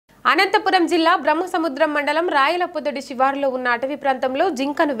అనంతపురం జిల్లా బ్రహ్మసముద్రం మండలం రాయలపొదడి శివారులో ఉన్న అటవీ ప్రాంతంలో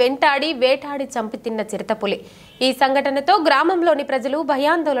జింకను వెంటాడి వేటాడి చంపి తిన్న చిరుతపులి. ఈ సంఘటనతో గ్రామంలోని ప్రజలు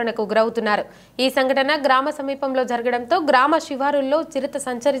భయాందోళనకు గురవుతున్నారు. ఈ సంఘటన గ్రామ సమీపంలో జరగడంతో గ్రామ శివారుల్లో చిరుత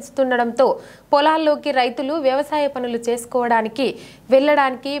సంచరిస్తుండడంతో పొలాల్లోకి రైతులు వ్యవసాయ పనులు చేసుకోవడానికి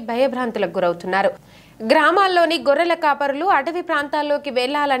వెళ్లడానికి భయభ్రాంతులకు గురవుతున్నారు. గ్రామాల్లోని గొర్రెల కాపరులు అటవీ ప్రాంతాల్లోకి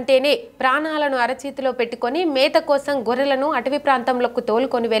వెళ్లాలంటేనే ప్రాణాలను అరచేతిలో పెట్టుకొని మేత కోసం గొర్రెలను అటవీ ప్రాంతంలోకి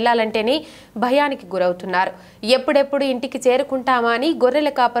తోలుకొని వెళ్లాలంటేనే భయానికి గురవుతున్నారు. ఎప్పుడెప్పుడు ఇంటికి చేరుకుంటామా అని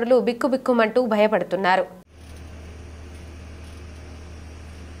గొర్రెల కాపరులు బిక్కుబిక్కుమంటూ భయపడుతున్నారు.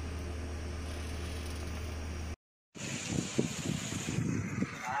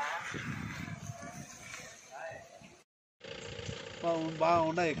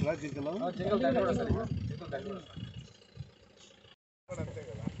 బాగున్నాయి ఇక్కడ జింకలు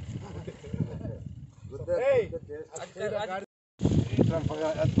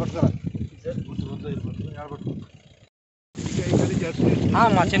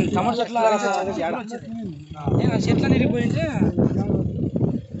చెట్ల నిరిగిపోయింటే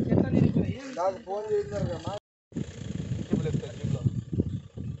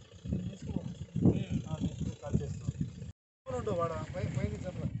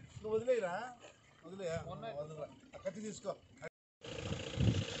నువ్వు వదిలేరా వదిలే కత్తి తీసుకో.